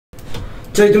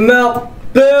Take them out.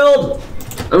 Build.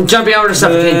 I'm jumping over to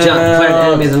suffocate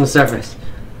enemies on the surface.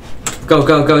 Go,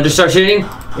 go, go. Just start shooting?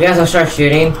 Yes, I'll start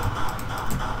shooting.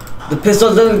 The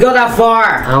pistol doesn't go that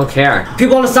far. I don't care.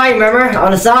 People on the side, remember?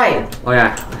 On the side. Oh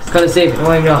yeah. It's gonna save you.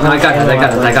 I got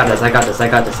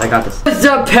this. What's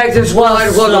up, Pegs?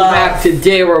 Welcome back.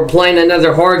 Today we're playing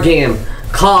another horror game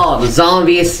called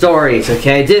Zombie Stories.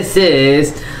 Okay, this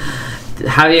is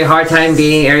having a hard time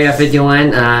beating Area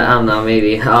 51. I don't know,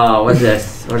 maybe. Oh, what's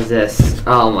this? What is this?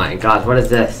 Oh my gosh, what is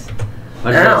this?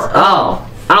 What is this? Oh,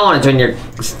 I don't want to join your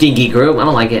stinky group. I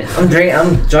don't like it. I'm joining.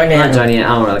 I'm not joining it.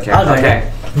 I don't really care. I'll join it.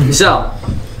 So,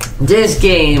 this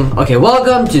game, okay,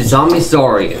 welcome to Zombie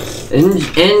Stories.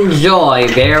 Enjoy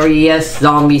various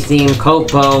zombie-themed How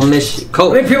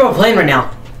many people are playing right now?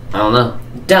 I don't know.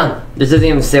 Done. This doesn't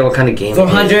even say what kind of game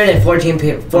 414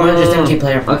 people, 417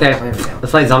 player. Okay,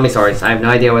 let's play Zombie Stories. I have no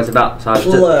idea what it's about, so I'm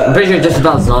pretty sure it's just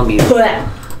about zombies.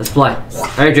 Let's play.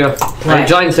 Alright, Drew. Alright,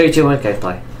 join 3, 2, 1. Okay,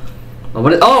 play.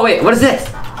 Oh, wait, what is this?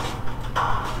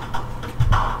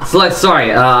 Select,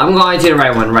 sorry, I'm going to the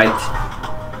right one, right.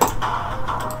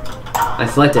 I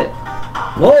select it.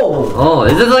 Whoa! Oh,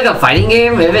 is this like a fighting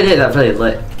game? If it is, that's really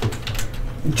lit.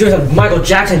 Just a Michael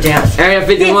Jackson dance. Area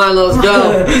 51, let's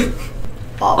go.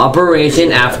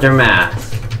 Operation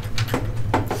Aftermath.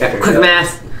 Quick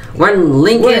math. We're in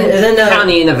Lincoln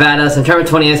County, Nevada, September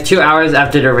 20th, 2 hours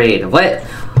after the raid. What?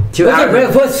 2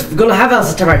 hours? What's gonna happen on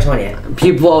September 20th?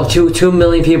 People, 2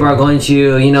 million people are going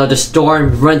to, you know, the store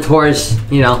and run towards,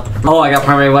 you know. Oh, I got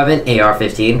primary weapon,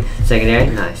 AR-15. Secondary,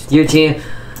 nice. Your team.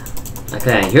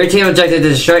 Okay, your team objective to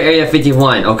destroy Area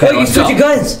 51. Okay, oh, you switch your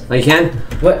guns. Oh, you can?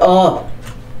 Wait,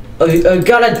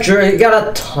 got a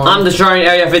ton. I'm destroying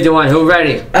Area 51. Who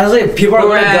ready? I was like, people are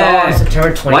going to go on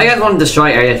September 20th. Why you guys want to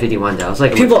destroy Area 51 though? It's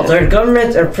like people, their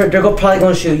governments are they're probably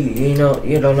going to shoot you. You know,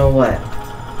 you don't know what.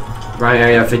 Right,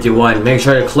 Area 51. Make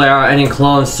sure to clear out any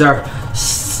clones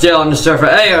still on the surface.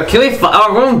 Hey, can we fight?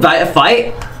 Oh, we're going to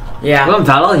fight? Yeah. We're going to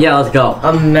battle? Yeah, let's go.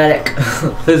 I'm a medic.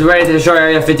 Who's ready to destroy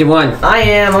Area 51? I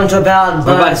am on to about.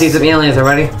 We're about to see some aliens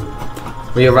already.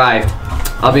 We arrived.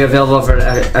 I'll be available for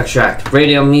extract.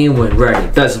 Radio me when ready.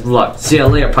 Best of luck. See you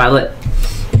later, pilot.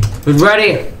 Who's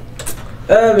ready?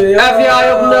 FBI,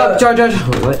 open up. Charge.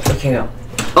 What? I can't go.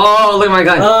 Oh, look at my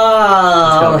gun. Oh,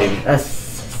 let's go, baby. That's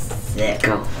sick.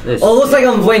 Go. Oh, looks like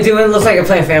I'm playing doing. Looks like I'm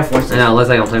playing Fan Forces. I know, looks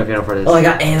like I'm playing Fan Forces. Oh, I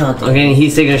got ammo. Dude. I'm getting heat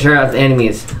signature of the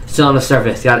enemies still on the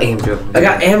surface. Got aim, Drew. I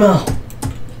got ammo.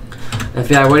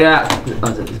 FBI, where you at?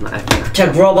 Oh, this is my FBI.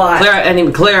 Check robot.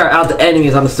 Clear out the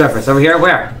enemies on the surface. Over here,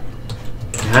 where?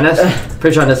 Behind us?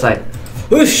 Pretty sure on this side.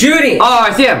 Who's shooting? Oh,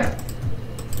 I see him.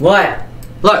 What?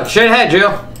 Look, straight ahead, Drew.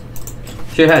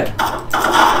 Straight ahead.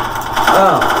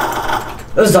 Oh.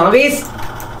 Those zombies?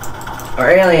 Or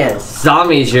aliens?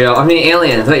 Zombies, Drew. I mean,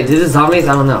 aliens. Wait, this is zombies?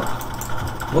 I don't know.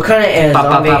 What kind of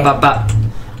zombie?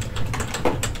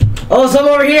 Oh, some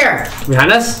over here.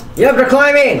 Behind us? Yep, they're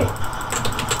climbing.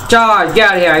 Charge,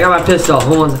 get out of here. I got my pistol.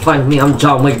 Who wants to find me? I'm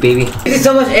John Wick, baby. You get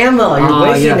so much ammo. You're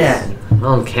wasting that. I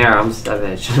don't care. I'm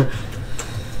savage.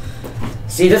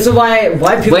 See, this is why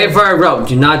people wait for a rope.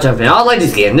 Do not jump in. I like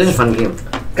this game. This is a fun game.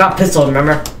 Got pistol,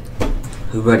 remember?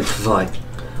 Who ready to fly?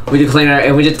 We just clean out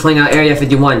Area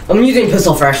 51. I'm using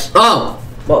pistol first. Oh.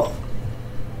 Whoa.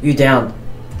 You down?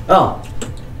 Oh.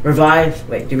 Revive.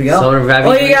 Wait, do we go? So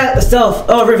oh, you got stealth.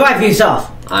 Oh, revive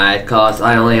yourself. I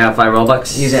only have 5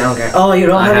 Robux. Use it. I don't care. Oh, you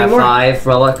don't have any more? I have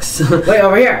 5 Robux. Wait,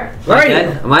 over here. Where are you?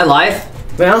 Am I alive?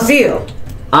 Wait, I don't see you.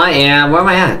 I am. Where am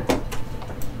I at?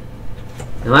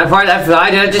 Am I part of the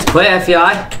FBI? Did I just quit FBI?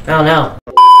 I don't know.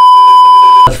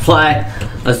 Let's play.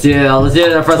 Let's do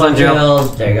the first one, Drew.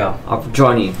 There you go. I'll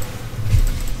join you.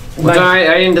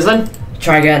 Are you in this one?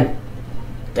 Try again.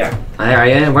 There. Are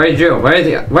you in? Where is Drew? Where is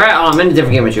he? Where? Oh, I'm in a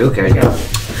different game with you. Who cares?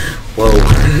 Whoa.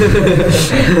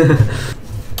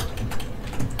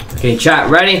 Okay, chat.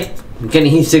 Ready? I'm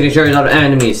getting heat signatures of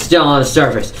enemies still on the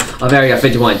surface of Area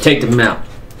 51. Take them out.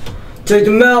 Take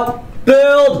them out.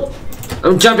 Build.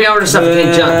 I'm jumping over to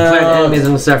suffocate enemies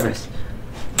on the surface.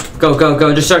 Go, go,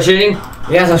 go. Just start shooting?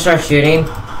 Yes, I'll start shooting.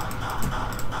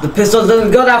 The pistol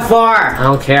doesn't go that far. I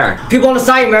don't care. People on the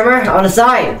side, remember? On the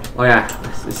side. Oh, yeah.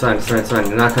 It's fine.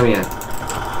 They're not coming in.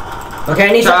 Okay,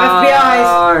 I need some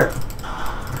FBIs.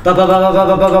 They're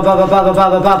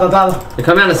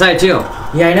coming on the side, too.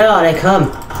 Yeah, I know. They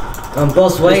come. On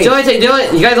both ways. You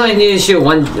guys only need to shoot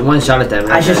one shot at them.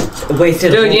 Right? I just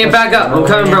wasted. Dude, you need to back up. I'm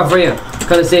coming, bro, for you. I'm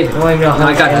gonna save you. I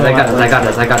got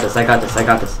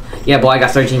this. Yeah, boy, I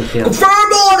got 13 kills. Confirm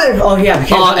order! Oh, yeah.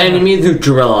 All enemies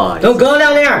neutralized. Don't go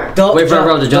down there. Don't wait for a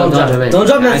road to jump. Don't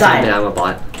jump inside. I'm a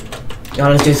bot.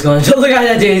 Y'all, this dude's going. Look at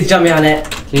that dude. He's jumping on it.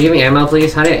 Can you give me ammo,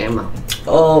 please? How do you ammo?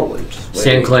 Oh,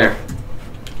 stand clear.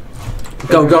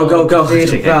 Go, go, go, go.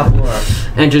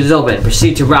 Entrance is open.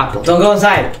 Proceed to rappel. Don't go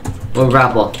inside. What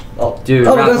rappel? Oh, dude.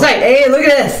 Oh, go inside. Hey, look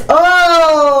at this.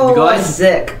 Oh, that's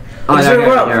sick. Oh,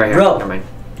 rope. Never mind.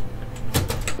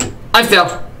 I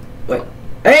fell. Wait.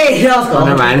 Hey, let's go. Oh,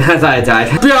 never mind. I thought I died.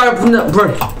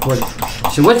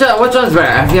 So which one's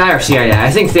better, FBI or CIA?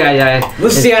 I think CIA.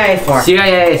 What's CIA for?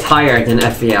 CIA is higher than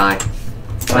FBI.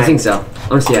 I think so.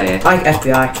 I'm CIA. I like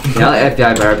FBI. Yeah, I like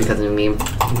FBI better because of the meme.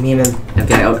 Meme.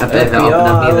 FBI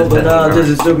open up This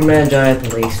is Superman giant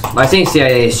police. I think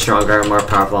CIA is stronger and more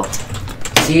powerful.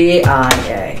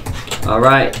 CIA.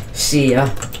 Alright. See ya.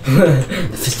 The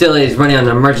facility is running on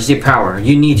emergency power.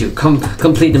 You need to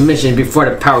complete the mission before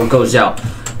the power goes out.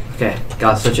 Okay,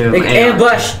 gotta switch over.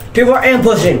 Ambush! People are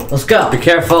ambushing. Let's go. Be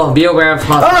careful. Be aware of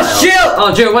hostiles. Oh shoot!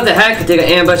 Oh dude, what the heck? Take an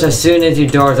ambush as soon as your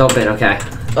doors open. Okay.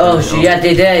 Oh shoot! Yeah,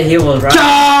 they did. He was right. I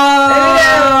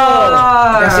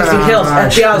got 16 kills.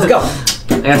 FBI, let's go.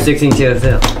 I got 16 kills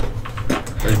too.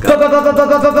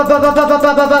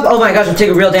 Oh my gosh, I'm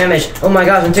taking real damage. Oh my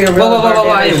gosh, I'm taking real hard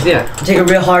damage. I'm taking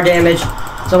real hard damage.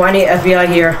 So I need FBI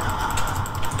here.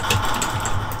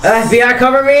 FBI,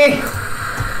 cover me!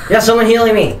 Yeah, someone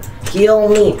healing me. Heal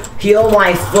me. Heal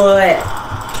my foot.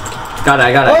 Got it,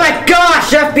 I got it. Oh my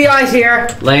gosh, FBI's here.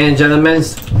 Ladies and gentlemen,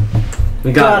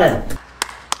 we got it.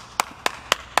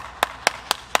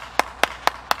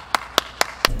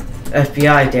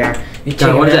 FBI there. You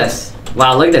God, what is this?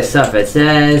 Wow, look at this stuff. It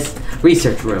says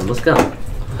research room. Let's go.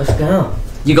 Let's go.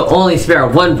 You can only spare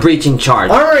one breaching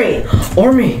charge. Armory!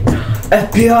 Army!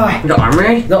 FBI! The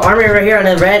armory? The armory right here on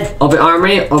the red. Open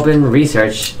armory, open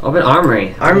research, open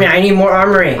armory. Armory, I need more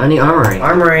armory. I need armory.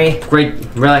 Armory. Great,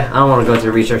 really? I don't want to go to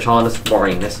the research hall. This is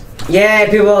boringness. Yeah,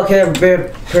 people can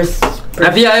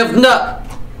FBI, open up!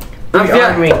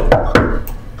 FBI!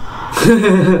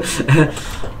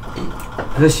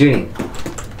 Who's shooting?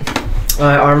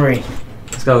 Armory.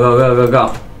 Let's go, go, go, go,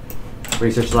 go.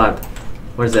 Research lab.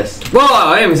 What is this? Whoa,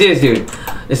 I didn't see this dude.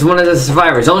 This is one of the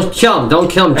survivors. Don't kill him. Don't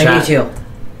kill him, chat. I need you.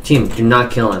 Team, do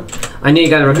not kill him. I know you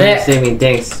guys are save me.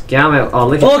 Thanks. Get out of my. Oh,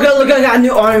 look. Oh, look, I got a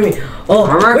new army. Oh,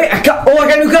 armor? Wait, I got a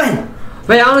new gun.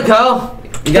 Wait, I want to go.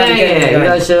 Dang it. You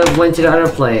guys should have went to the other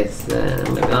place.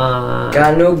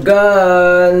 Got a new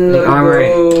gun.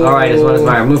 Armory. Alright, this one is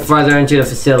fire. Move further into the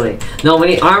facility. No, we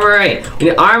need armory. We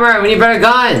need armor. We need better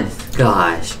guns.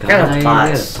 Gosh. Got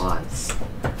bots.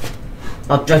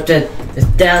 Objective is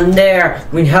down there.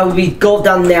 How do we go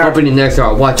down there? Opening next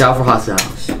door. Watch out for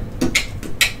hostiles.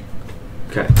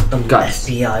 Okay. Guys.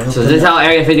 So this is how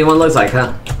Area 51 looks like,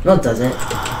 huh? No, it doesn't.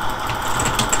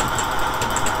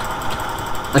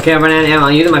 Okay, I'm running out of ammo.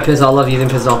 I'm using my pistol. I love using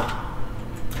pistol.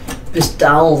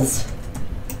 Pistols.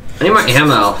 I need more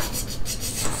ammo.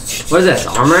 What is this?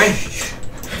 Armory?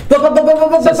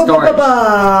 Storage.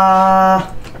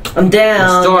 I'm down.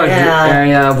 The storage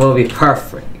area will be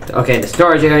perfect. Okay, the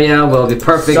storage area will be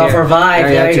perfect. Self-revive,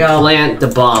 there you go. Plant the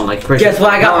bomb. Like guess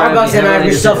what? I got ROBUX and I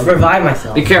can self-revive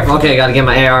myself. Be careful. Okay, I gotta get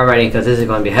my AR ready because this is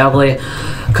going to be heavily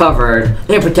covered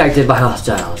and protected by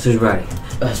hostiles. Who's ready?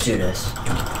 Let's do this.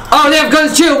 Oh, they have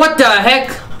guns too! What the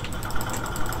heck?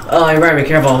 Oh, you're right. Be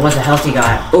careful. What's the health you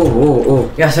got? Oh.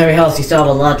 You got so many health. You still have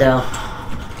a lot though.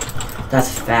 That's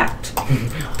a fact.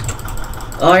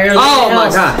 Oh, you're. Oh my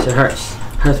gosh, it hurts.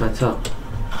 Hurts my toe.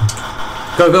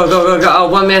 Go. Oh,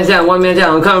 one man's down. I'm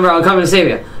coming, bro. I'm coming to save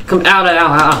you. Come out.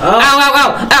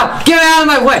 Ow. Get out of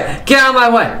my way. Get out of my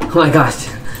way. Oh my gosh.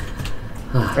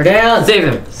 We're down.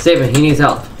 Save him. He needs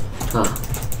help.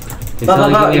 Give me a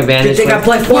bandage. You think I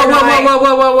play Fortnite?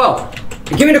 Whoa.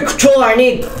 Give me the controller. I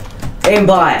need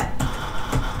aimbot.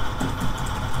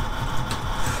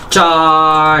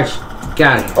 Charge.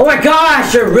 Got it. Oh my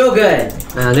gosh, you're real good.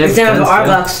 Next time I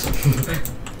have ROBUX.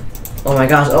 Oh my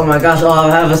gosh. Oh, I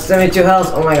have a 72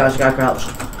 health. Oh my gosh, I gotta crouch.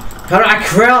 How do I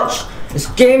crouch? This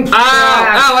game.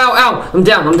 Ow. I'm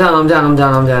down.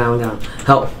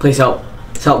 Help, please help.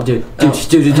 Help, dude.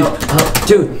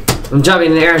 Dude. I'm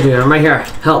jumping in the air, dude. I'm right here.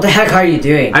 Help. What the heck are you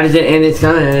doing? I just did, and it's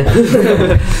coming.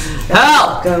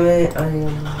 Help!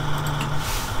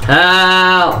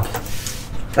 Help!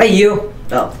 Hey, you.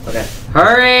 Oh, okay.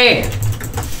 Hurry!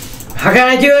 How can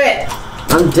I do it?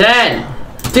 I'm dead.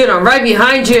 Dude, I'm right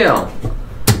behind you.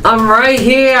 I'm right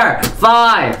here.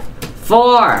 5,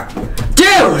 4. Dude!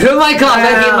 Oh my god,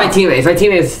 I hate my teammates. My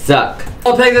teammates suck.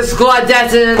 I'll play the squad.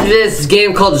 That's this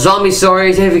game called Zombie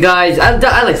Stories. If you guys, I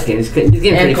like this game. This game's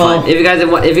pretty fun. If you guys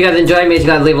enjoy, make sure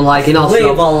you guys leave a like and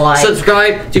also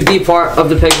subscribe to be part of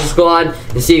the Playz squad.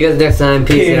 And see you guys next time.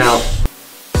 Peace out.